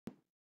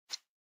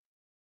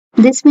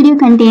This video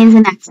contains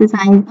an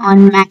exercise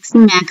on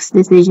Maximax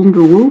decision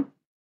rule.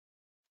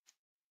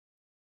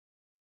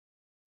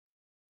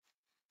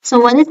 So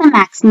what is the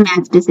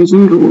Maximax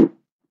decision rule?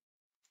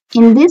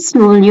 In this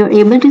rule, you're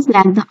able to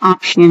select the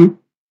option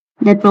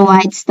that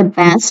provides the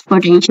best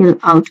potential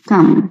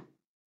outcome.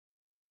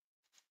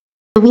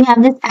 So we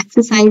have this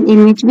exercise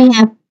in which we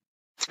have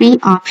three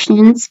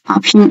options,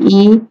 option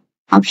A,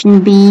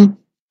 option B,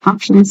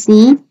 option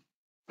C,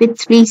 with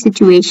three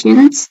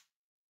situations.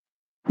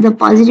 The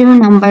positive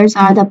numbers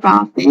are the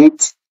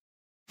profits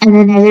and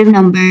the negative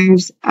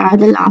numbers are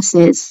the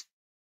losses.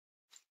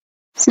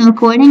 So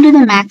according to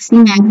the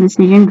Maximax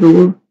decision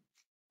rule,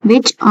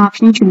 which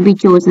option should be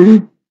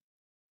chosen?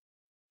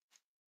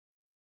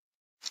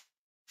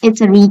 It's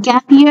a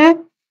recap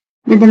here.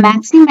 With the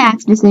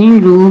Maximax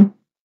decision rule,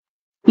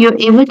 you're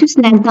able to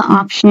select the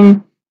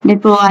option that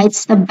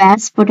provides the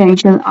best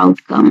potential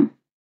outcome.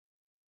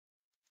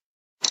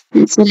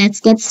 So let's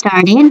get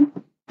started.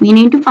 We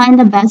need to find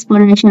the best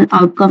potential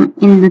outcome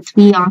in the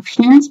three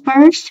options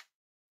first.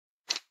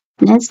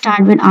 Let's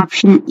start with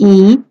option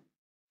A.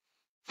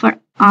 For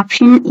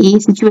option A,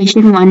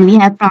 situation 1, we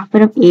have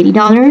profit of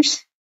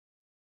 $80.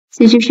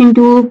 Situation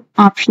 2,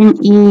 option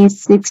A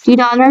is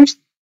 $60.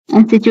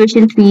 And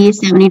situation 3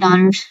 is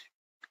 $70.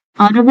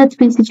 Out of the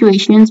three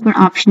situations for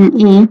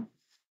option A,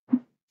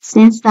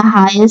 since the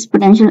highest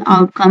potential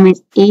outcome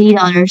is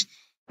 $80,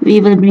 we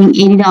will bring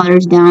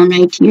 $80 down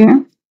right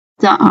here.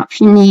 So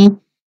option A,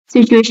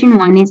 situation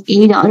 1 is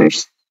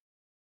 $80.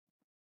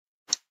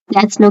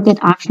 Let's look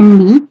at option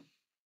B.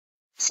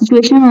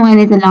 Situation 1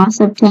 is a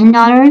loss of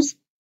 $10.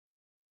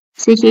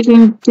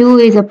 Situation 2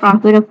 is a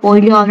profit of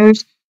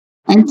 $40.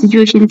 And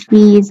situation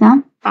 3 is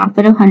a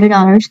profit of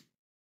 $100.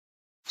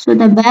 So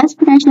the best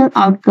potential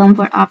outcome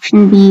for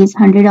option B is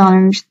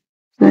 $100.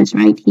 So it's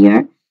right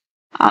here.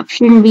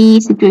 Option B,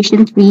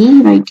 situation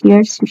 3, right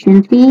here,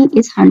 situation 3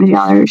 is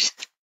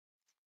 $100.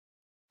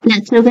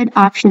 Let's look at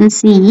option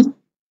C.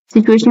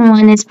 Situation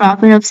 1 is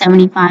profit of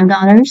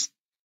 $75.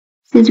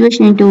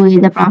 Situation 2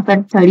 is a profit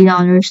of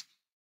 $30.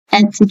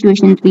 And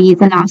situation 3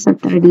 is a loss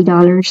of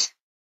 $30.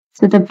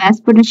 So the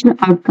best potential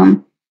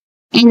outcome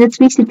in the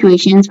three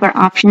situations for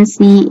option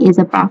C is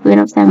a profit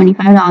of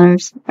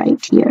 $75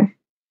 right here.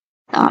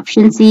 The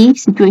option C,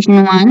 situation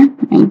 1,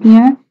 right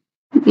here,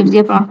 gives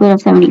you a profit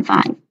of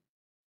 $75.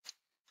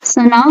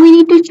 So now we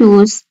need to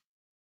choose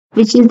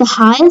which is the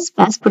highest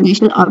best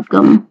potential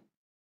outcome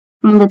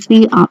from the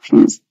three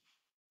options.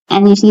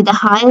 And you see the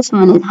highest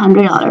one is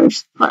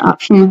 $100 for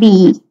option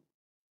B.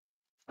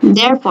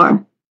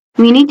 Therefore,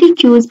 we need to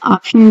choose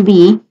option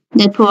B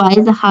that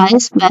provides the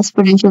highest best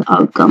potential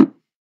outcome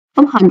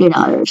of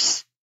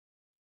 $100.